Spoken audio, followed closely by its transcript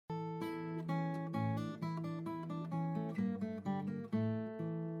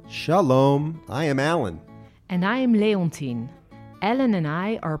Shalom, I am Alan. And I am Leontine. Ellen and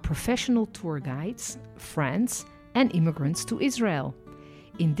I are professional tour guides, friends, and immigrants to Israel.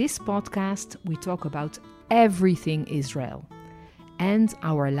 In this podcast, we talk about everything Israel and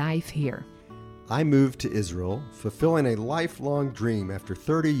our life here. I moved to Israel, fulfilling a lifelong dream after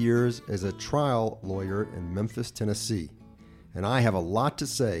 30 years as a trial lawyer in Memphis, Tennessee. And I have a lot to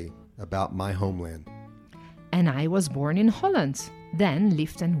say about my homeland. And I was born in Holland, then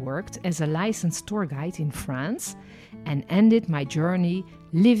lived and worked as a licensed tour guide in France, and ended my journey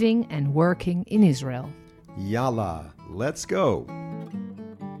living and working in Israel. Yalla, let's go.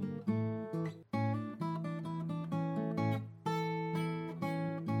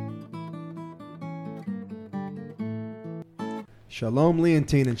 Shalom,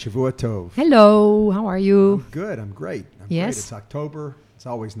 Leontine, and Shavua Tov. Hello, how are you? I'm good. I'm great. Yes. It's October. It's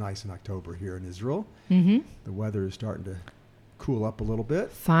always nice in October here in Israel. Mm-hmm. The weather is starting to cool up a little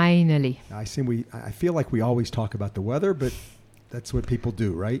bit. Finally. I feel like we always talk about the weather, but that's what people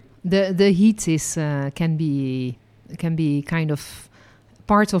do, right? The heat is can be kind of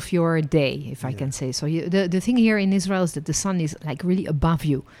part of your day, if I can say so. The thing here in Israel is that the sun is like really above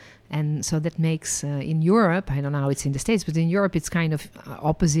you. And so that makes, in Europe, I don't know how it's in the States, but in Europe it's kind of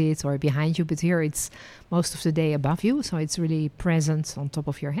opposite or behind you. But here it's most of the day above you. So it's really present on top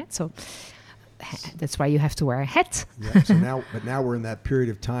of your head. So that's why you have to wear a hat. Yeah. So now we're in that period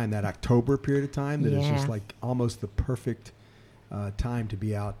of time, that October period of time that is just like almost the perfect time to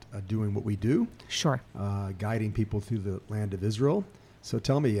be out doing what we do. Sure. Guiding people through the land of Israel. So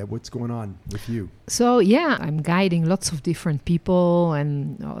tell me, what's going on with you? So I'm guiding lots of different people,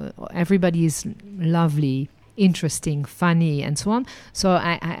 and everybody is lovely, interesting, funny, and so on. So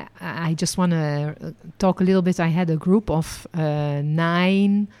I just want to talk a little bit. I had a group of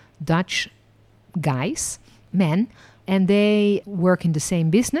 9 Dutch guys, men, and they work in the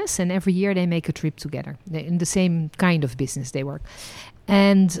same business, and every year they make a trip together. They're in the same kind of business they work.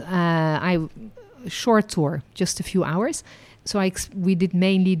 And short tour, just a few hours. So we did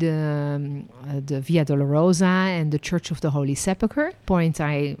mainly the Via Dolorosa and the Church of the Holy Sepulchre.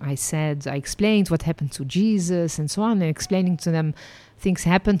 I explained what happened to Jesus and so on, and explaining to them things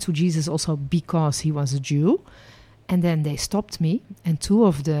happened to Jesus also because he was a Jew. And then they stopped me, and 2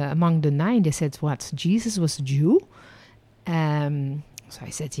 among the 9, they said, "What? Jesus was a Jew?" So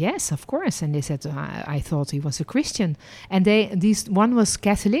I said, "Yes, of course." And they said, "I thought he was a Christian." And one was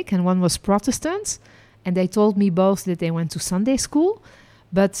Catholic and one was Protestant. And they told me both that they went to Sunday school,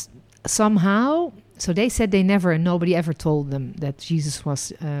 but somehow, so they said nobody ever told them that Jesus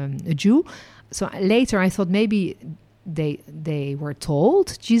was a Jew. So later I thought maybe they were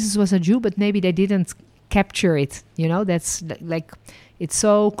told Jesus was a Jew, but maybe they didn't capture it. That's like, it's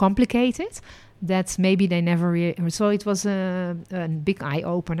so complicated that maybe they never so it was a big eye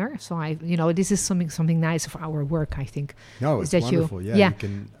opener. So this is something nice of our work, I think. No, it's wonderful. You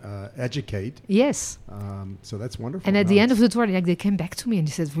can educate. Yes. So that's wonderful. And at the end of the tour, they came back to me and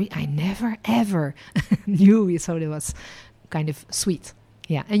they said, "I never ever knew." So it was kind of sweet.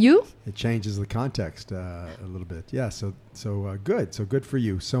 Yeah. And you? It changes the context a little bit. Yeah. So good. So good for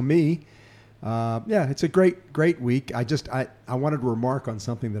you. So me, it's a great week. I wanted to remark on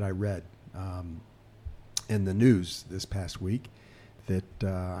something that I read in the news this past week that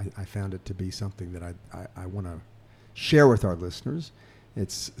I found it to be something that I want to share with our listeners.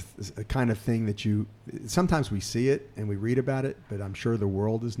 It's a kind of thing that sometimes we see it and we read about it, but I'm sure the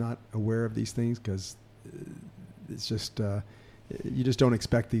world is not aware of these things because it's just, you just don't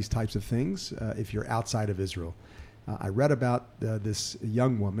expect these types of things if you're outside of Israel. I read about this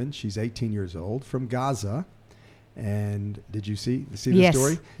young woman, she's 18 years old, from Gaza. And did you see the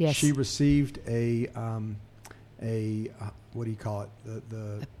story? Yes. She received a what do you call it?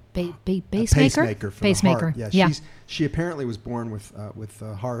 The pacemaker for the heart. Yeah. She apparently was born with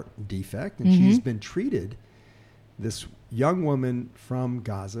a heart defect, and she's been treated. This young woman from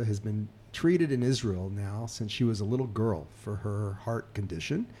Gaza has been treated in Israel now since she was a little girl for her heart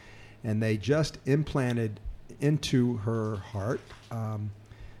condition, and they just implanted into her heart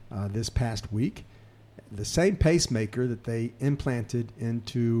this past week the same pacemaker that they implanted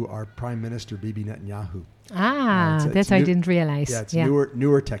into our Prime Minister Bibi Netanyahu. I didn't realize. Yeah, it's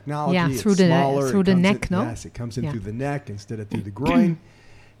newer technology. Yeah, it's smaller. Through the neck, no? Yes, it comes in through the neck instead of through the groin,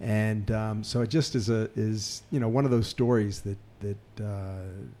 and so it just is one of those stories that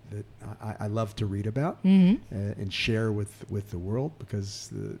I love to read about and share with the world,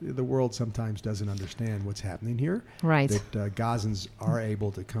 because the world sometimes doesn't understand what's happening here. Right. That Gazans are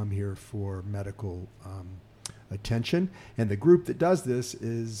able to come here for medical attention. And the group that does this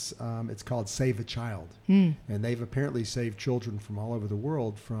is, it's called Save a Child. And they've apparently saved children from all over the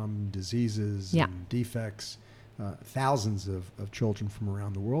world from diseases and defects, thousands of children from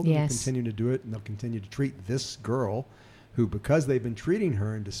around the world. And they'll continue to do it, and they'll continue to treat this girl who, because they've been treating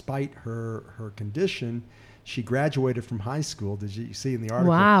her, and despite her condition, she graduated from high school. Did you see in the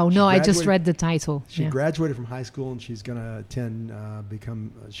article? Wow. No, I just read the title. She graduated from high school, and she's going to attend,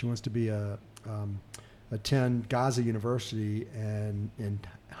 she wants to be attend Gaza University and in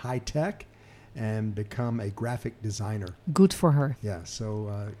high tech and become a graphic designer. Good for her. Yeah.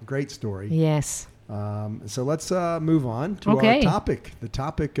 So great story. Yes. So let's move on to our topic. The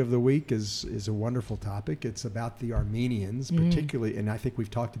topic of the week is a wonderful topic. It's about the Armenians, particularly, and I think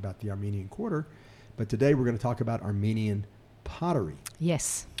we've talked about the Armenian Quarter, but today we're going to talk about Armenian pottery.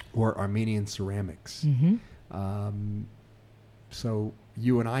 Yes. Or Armenian ceramics. So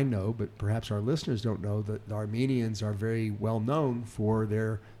you and I know, but perhaps our listeners don't know, that the Armenians are very well known for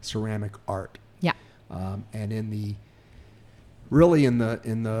their ceramic art. Yeah. And in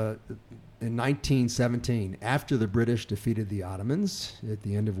 1917, after the British defeated the Ottomans at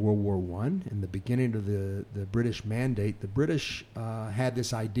the end of World War I, in the beginning of the British Mandate, the British had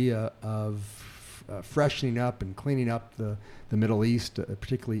this idea of freshening up and cleaning up the Middle East,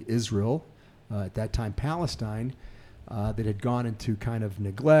 particularly Israel, at that time Palestine, that had gone into kind of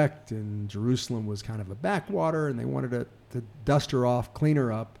neglect, and Jerusalem was kind of a backwater, and they wanted to dust her off, clean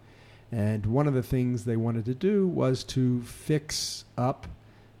her up. And one of the things they wanted to do was to fix up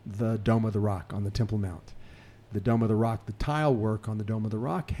the Dome of the Rock on the Temple Mount. The Dome of the Rock, the tile work on the Dome of the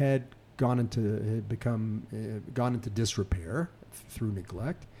Rock had gone into disrepair through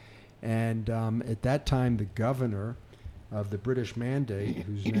neglect. And at that time, the governor of the British Mandate,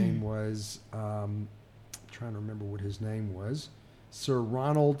 whose name was, trying to remember what his name was, Sir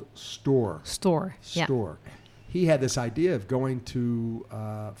Ronald Storr. Yeah. He had this idea of going to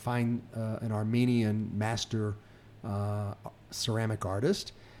find an Armenian master ceramic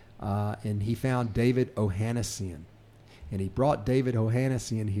artist, and he found David Ohanessian. And he brought David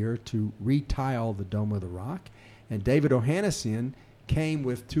Ohanessian here to retile the Dome of the Rock. And David Ohanessian came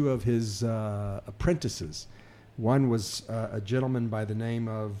with two of his apprentices. One was a gentleman by the name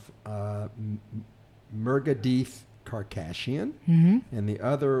of Mergadith Karkashian, and the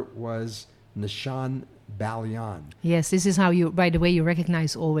other was Nishan Balyan. Yes, this is how by the way, you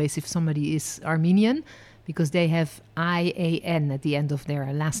recognize always if somebody is Armenian, because they have IAN at the end of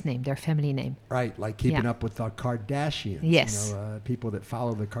their last name, their family name. Right, like keeping up with the Kardashians. Yes. People that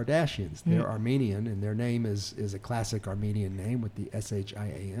follow the Kardashians. They're Armenian, and their name is a classic Armenian name with the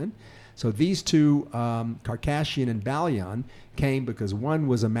Shian. So these two, Karkashian and Balyan, came because one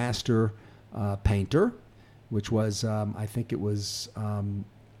was a master painter, which was, I think it was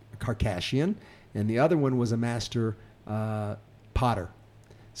Karkashian, and the other one was a master potter.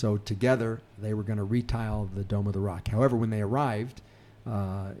 So together, they were going to retile the Dome of the Rock. However, when they arrived,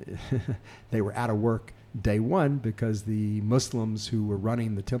 they were out of work day one because the Muslims who were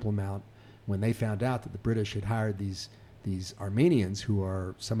running the Temple Mount, when they found out that the British had hired these Armenians, who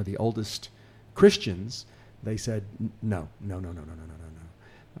are some of the oldest Christians, they said, no.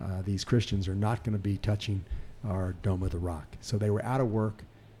 These Christians are not going to be touching our Dome of the Rock. So they were out of work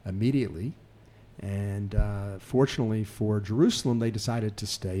immediately. And fortunately for Jerusalem, they decided to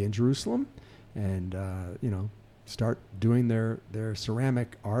stay in Jerusalem and, start doing their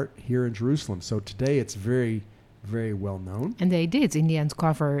ceramic art here in Jerusalem. So today it's very, very well known. And they did, in the end,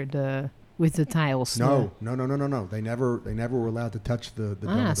 cover with the tiles. No. They never were allowed to touch the Dome of the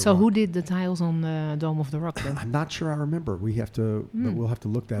Rock. So who did the tiles on the Dome of the Rock then? I'm not sure I remember. But we'll have to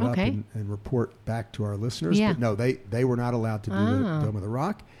look that up and report back to our listeners. Yeah. But no, they were not allowed to do the Dome of the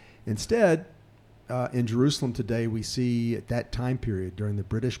Rock. Instead, in Jerusalem today, we see at that time period, during the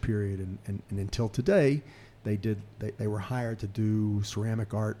British period and until today, they were hired to do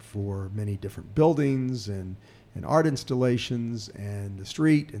ceramic art for many different buildings and art installations and the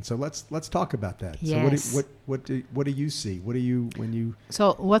street. And so let's talk about that. Yes. So what do you see?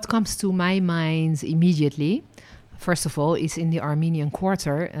 So what comes to my mind immediately, first of all, is in the Armenian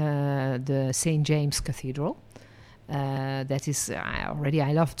Quarter, the St. James Cathedral. That is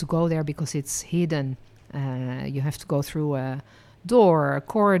I love to go there because it's hidden. You have to go through a door, a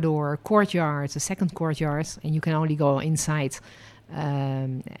corridor, courtyard, a second courtyard, and you can only go inside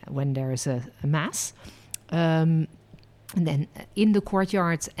when there is a mass. And then in the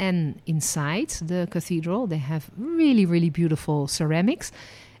courtyard and inside the cathedral, they have really, really beautiful ceramics.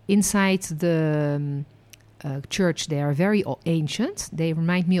 Inside the church. They are very ancient. They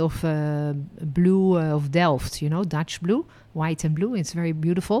remind me of blue of Delft, Dutch blue, white and blue. It's very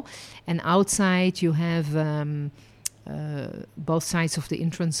beautiful. And outside you have both sides of the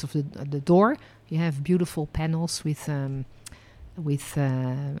entrance of the door. You have beautiful panels with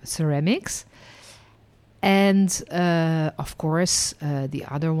ceramics. And of course, the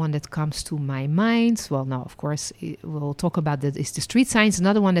other one that comes to my mind, well, now, of course, we'll talk about that, is the street signs.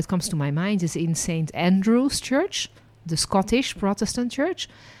 Another one that comes to my mind is in St. Andrew's Church, the Scottish Protestant church.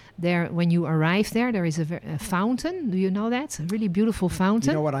 There, when you arrive there is a fountain. Do you know that? A really beautiful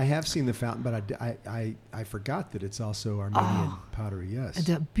fountain. You know what? I have seen the fountain, but I forgot that it's also Armenian pottery. Yes,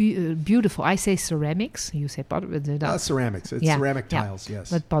 beautiful. I say ceramics. You say pottery. Ceramics. It's ceramic tiles. Yes,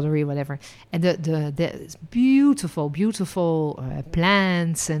 but pottery, whatever. And the beautiful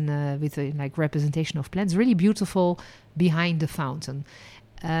plants and with like representation of plants. Really beautiful behind the fountain.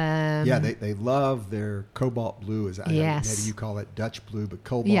 They love their cobalt blue. Maybe you call it Dutch blue, but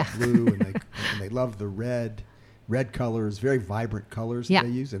cobalt blue, and they love the red colors, very vibrant colors that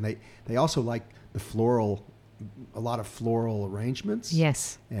they use, and they also like a lot of floral arrangements.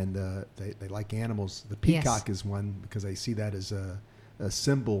 Yes, and they like animals. The peacock is one because they see that as a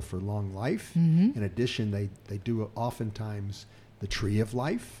symbol for long life. Mm-hmm. In addition, they do oftentimes the tree of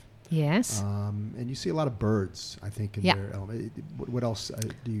life. Yes. And you see a lot of birds, I think, in there. What else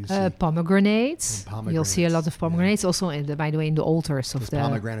do you see? Pomegranates. You'll see a lot of pomegranates. Also, by the way, in the altars of the...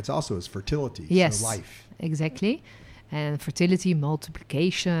 pomegranates also is fertility, so life. Exactly. And fertility,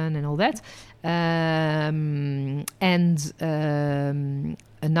 multiplication, and all that.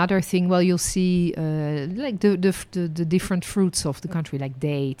 Another thing, well, you'll see like the different fruits of the country, like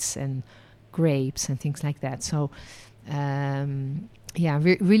dates and grapes and things like that. So...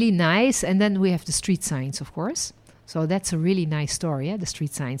 really nice. And then we have the street signs, of course. So that's a really nice story, the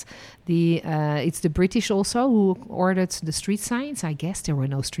street signs. It's the British also who ordered the street signs. I guess there were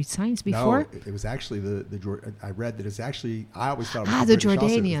no street signs before. No, it was actually I read that it's actually, I always thought it was the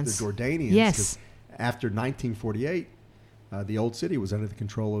Jordanians. Also, the Jordanians. Yes. After 1948, the old city was under the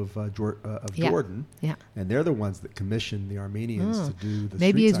control of Jordan, and they're the ones that commissioned the Armenians to do the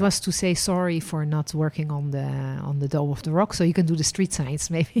maybe street it signs. Was to say sorry for not working on the Dome of the Rock, so you can do the street signs.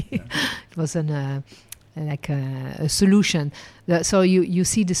 Maybe it was a solution. So you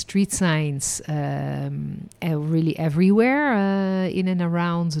see the street signs really everywhere in and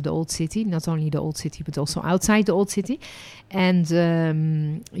around the old city, not only the old city but also outside the old city. And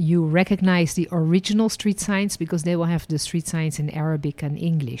you recognize the original street signs because they will have the street signs in Arabic and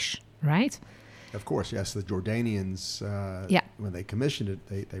English, right? Of course, yes. The Jordanians, when they commissioned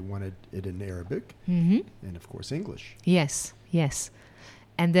it, they wanted it in Arabic and, of course, English. Yes.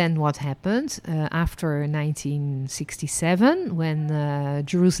 And then what happened after 1967, when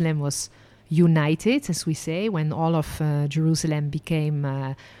Jerusalem was united, as we say, when all of Jerusalem became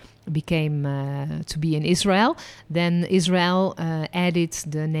to be in Israel, then Israel added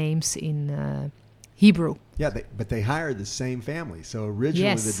the names in Hebrew. Yeah, but they hired the same family. So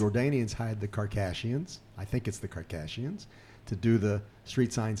originally the Jordanians hired the Circassians, I think it's the Circassians, to do the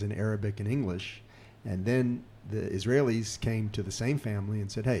street signs in Arabic and English. And then the Israelis came to the same family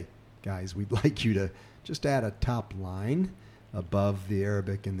and said, hey, guys, we'd like you to just add a top line above the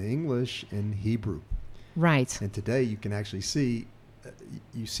Arabic and the English in Hebrew. Right. And today you can actually see,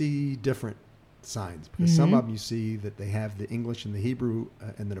 different signs. Because some of them you see that they have the English and the Hebrew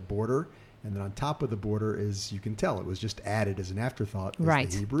and then a border. And then on top of the border is, you can tell it was just added as an afterthought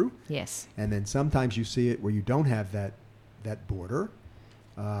as the Hebrew. Yes. And then sometimes you see it where you don't have that border.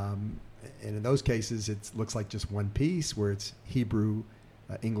 And in those cases, it looks like just one piece where it's Hebrew,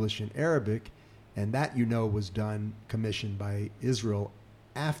 English, and Arabic. And that, was commissioned by Israel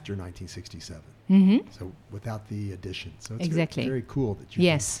after 1967. Mm-hmm. So without the addition. So it's very cool that you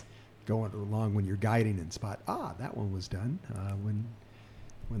can go along when you're guiding and spot, that one was done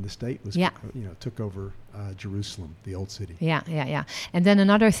when the state was, took over Jerusalem, the old city. Yeah. And then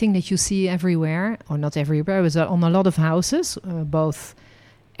another thing that you see everywhere, or not everywhere, is on a lot of houses, both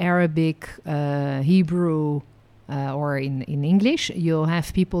Arabic, Hebrew, or in English, you'll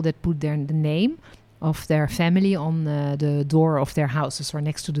have people that put the name of their family on the door of their houses or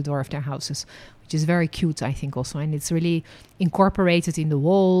next to the door of their houses, which is very cute, I think, also. And it's really incorporated in the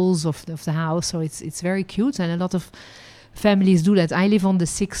walls of the house, so it's very cute, and a lot of families do that. I live on the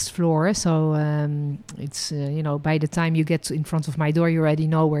 6th floor, so it's by the time you get in front of my door, you already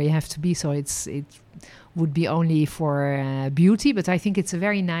know where you have to be. So it would be only for beauty, but I think it's a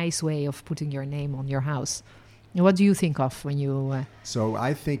very nice way of putting your name on your house. What do you think of when you... So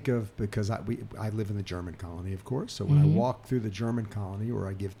I think of, because I live in the German colony, of course. So when I walk through the German colony, or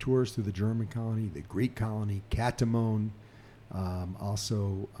I give tours through the German colony, the Greek colony, Katamon,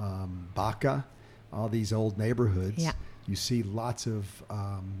 also Baka, all these old neighborhoods, you see lots of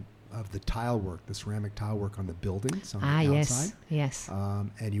the tile work, the ceramic tile work on the buildings on the outside. Yes.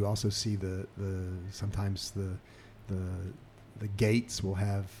 And you also see sometimes the gates will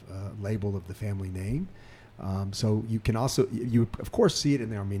have a label of the family name. So you can also, you of course see it in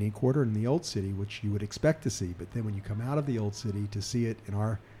the Armenian Quarter in the Old City, which you would expect to see. But then when you come out of the Old City to see it in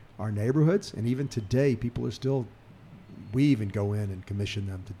our neighborhoods, and even today, people are still, we even go in and commission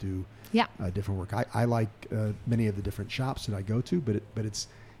them to do different work. I like many of the different shops that I go to, but it's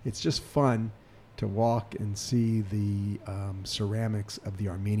just fun to walk and see the ceramics of the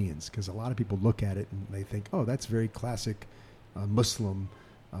Armenians, because a lot of people look at it and they think, oh, that's very classic Muslim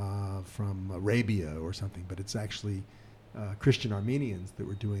from Arabia or something, but it's actually Christian Armenians that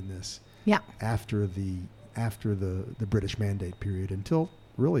were doing this after the British Mandate period until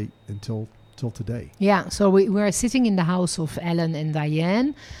today. Yeah, so we're sitting in the house of Ellen and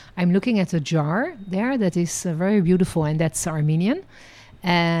Diane. I'm looking at a jar there that is very beautiful, and that's Armenian.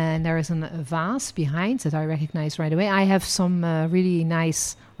 And there is a vase behind that I recognize right away. I have some really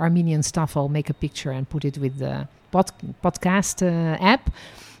nice Armenian stuff. I'll make a picture and put it with the podcast app.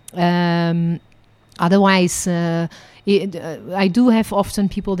 Otherwise, I do have often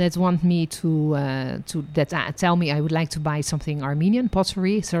people that want me to tell me I would like to buy something Armenian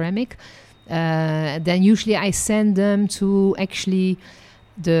pottery, ceramic. Then usually I send them to actually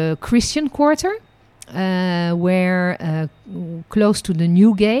the Christian Quarter, where close to the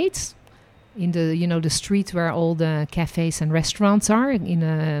New Gate, in the street where all the cafes and restaurants are, in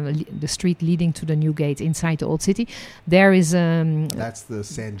the street leading to the New Gate inside the Old City, there is that's the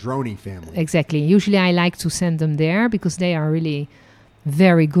Sandroni family. Exactly. Usually I like to send them there because they are really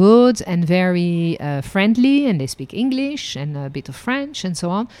very good and very friendly, and they speak English and a bit of French and so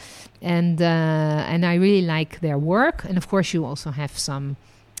on, and I really like their work. And of course you also have some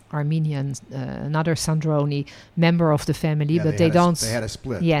Armenian, another Sandroni member of the family, but they had a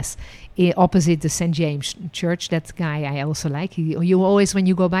split. Yes, opposite the St. James Church. That guy I also like. You always, when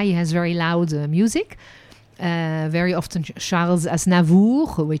you go by, he has very loud music. Very often Charles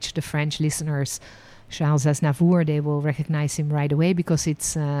Aznavour, which the French listeners, Charles Aznavour, they will recognize him right away, because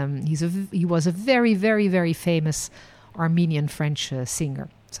it's he was a very, very, very famous Armenian French singer.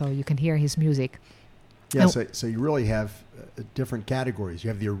 So you can hear his music. Yeah, so you really have different categories. You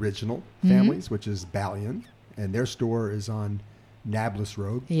have the original families, which is Balian, and their store is on Nablus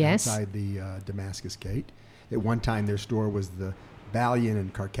Road, outside the Damascus Gate. At one time, their store was the Balian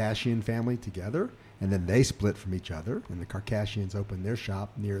and Carcassian family together, and then they split from each other, and the Carcassians opened their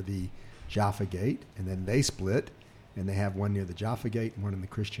shop near the Jaffa Gate, and then they split, and they have one near the Jaffa Gate and one in the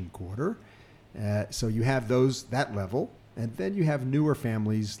Christian Quarter. So you have that level. And then you have newer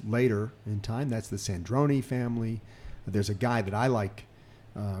families later in time. That's the Sandroni family. There's a guy that I like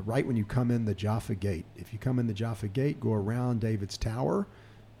right when you come in the Jaffa Gate. If you come in the Jaffa Gate, go around David's Tower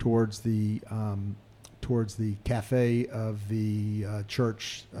towards the cafe of the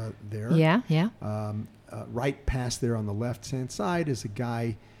church there. Yeah. Right past there on the left-hand side is a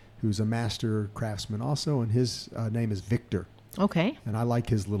guy who's a master craftsman also, and his name is Victor. Okay. And I like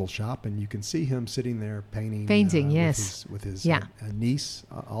his little shop, and you can see him sitting there painting, yes, with his niece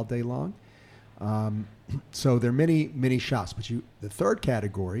all day long. So there are many shops, but the third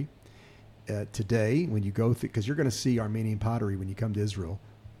category today, when you go through, because you're going to see Armenian pottery when you come to Israel,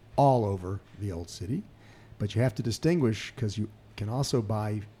 all over the Old City, but you have to distinguish, because you can also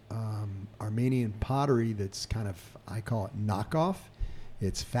buy Armenian pottery that's kind of, I call it knockoff.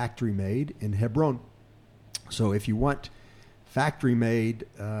 It's factory made in Hebron. So if you want factory made,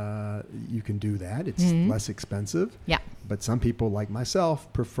 you can do that. It's less expensive. Yeah. But some people, like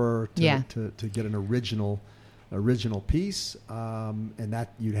myself, prefer to get an original piece, and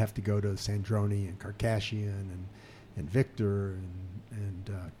that you'd have to go to Sandroni and Carcassian and Victor and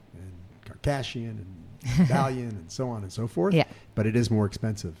Carcassian and Valian and so on and so forth. Yeah. But it is more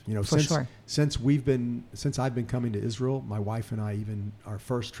expensive. Since I've been coming to Israel, my wife and I, even our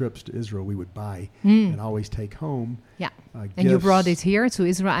first trips to Israel, we would buy and always take home. Yeah. Gifts. And you brought it here to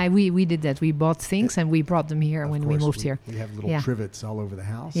Israel. We did that. We bought things and we brought them here when we moved here. We have little trivets all over the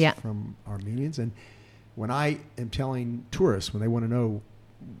house from Armenians. And when I am telling tourists, when they want to know,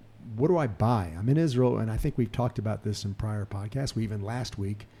 what do I buy? I'm in Israel, and I think we've talked about this in prior podcasts. Even last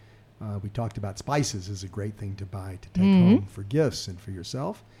week, we talked about spices is a great thing to buy to take home for gifts and for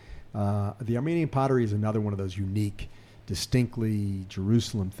yourself. The Armenian pottery is another one of those unique distinctly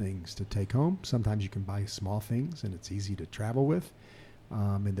Jerusalem things to take home. Sometimes you can buy small things, and it's easy to travel with,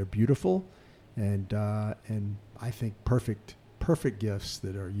 and they're beautiful, and I think perfect gifts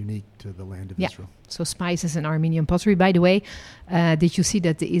that are unique to the land of Israel. So spices and Armenian pottery. By the way, did you see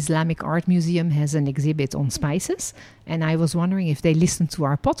that the Islamic Art Museum has an exhibit on spices? And I was wondering if they listened to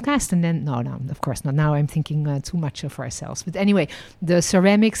our podcast, and then, no, of course not. Now I'm thinking too much of ourselves. But anyway, the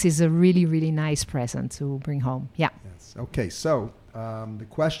ceramics is a really, really nice present to bring home. Yeah. Yes. Okay, so the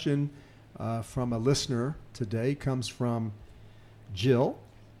question from a listener today comes from Jill,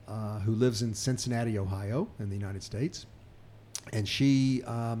 who lives in Cincinnati, Ohio, in the United States. And she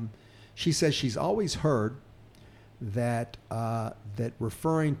says she's always heard that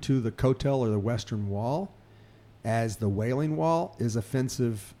referring to the Kotel or the Western Wall as the Wailing Wall is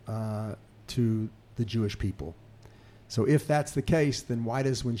offensive to the Jewish people. So if that's the case, then why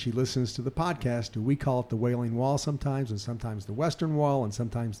does, when she listens to the podcast, do we call it the Wailing Wall sometimes, and sometimes the Western Wall, and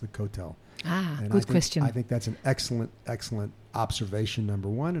sometimes the Kotel? Good question. I think that's an excellent observation, number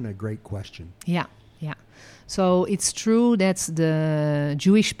one, and a great question. Yeah. So it's true that the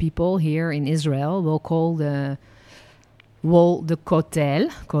Jewish people here in Israel will call the wall the Kotel,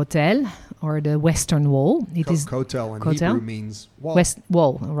 or the Western Wall. Kotel in Hebrew means wall.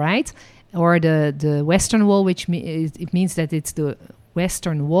 Wall, right? Or the Western Wall, which it means that it's the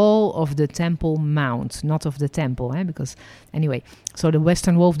Western Wall of the Temple Mount, not of the temple, because anyway, so the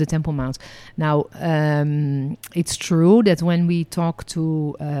Western Wall of the Temple Mount. Now, it's true that when we talk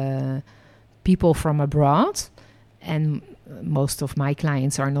to people from abroad, and most of my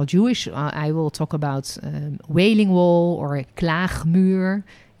clients are not Jewish, I will talk about Wailing Wall or a klaagmuur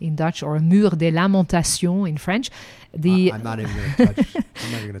in Dutch, or a mur des lamentations in French. I'm not even going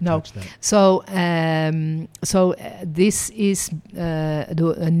to touch that. So this is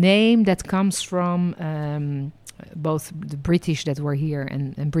a name that comes from both the British that were here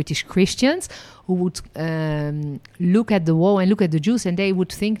and British Christians who would look at the wall and look at the Jews, and they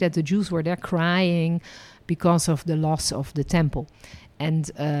would think that the Jews were there crying because of the loss of the temple,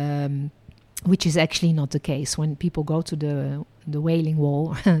 and which is actually not the case. When people go to the Wailing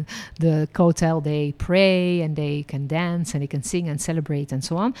Wall, the Kotel, they pray and they can dance and they can sing and celebrate and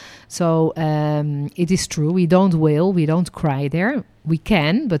so on. So it is true, we don't wail, we don't cry there. We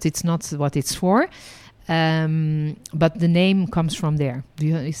can, but it's not what it's for. But the name comes from there.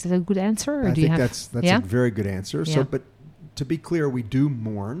 Is that a good answer? Or I think that's a very good answer. So, but to be clear, we do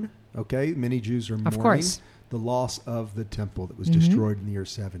mourn. Okay, many Jews are mourning the loss of the temple that was destroyed in the year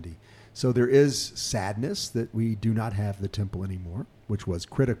 70. So there is sadness that we do not have the temple anymore, which was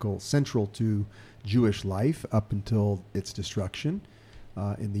central to Jewish life up until its destruction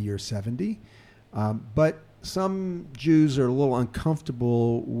in the year 70. But some Jews are a little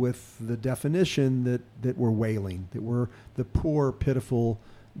uncomfortable with the definition that we're wailing, that we're the poor, pitiful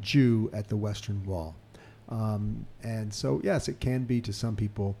Jew at the Western Wall. And so, yes, it can be to some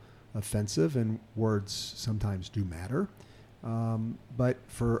people offensive, and words sometimes do matter. But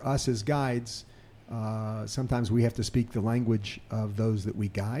for us as guides, sometimes we have to speak the language of those that we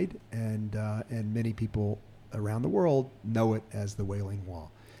guide, and many people around the world know it as the Wailing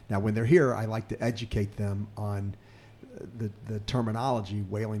Wall. Now, when they're here, I like to educate them on the terminology,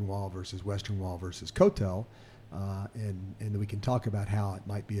 Wailing Wall versus Western Wall versus Kotel, and we can talk about how it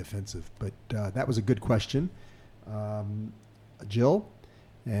might be offensive. But that was a good question, Jill,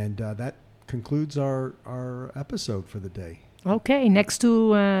 and that concludes our episode for the day. Okay, next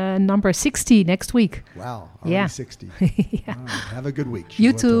to number 60 next week. Wow, already 60. Yeah. Right, have a good week.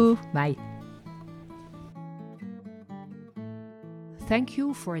 You too. Bye. Thank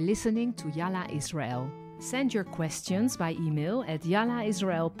you for listening to Yalla Israel. Send your questions by email at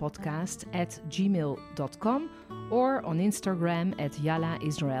yallaisraelpodcast@gmail.com or on Instagram at Yalla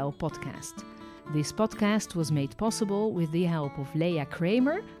Israel Podcast. This podcast was made possible with the help of Leah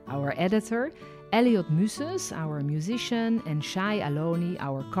Kramer, our editor, Elliot Muses, our musician, and Shai Aloni,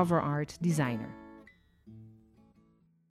 our cover art designer.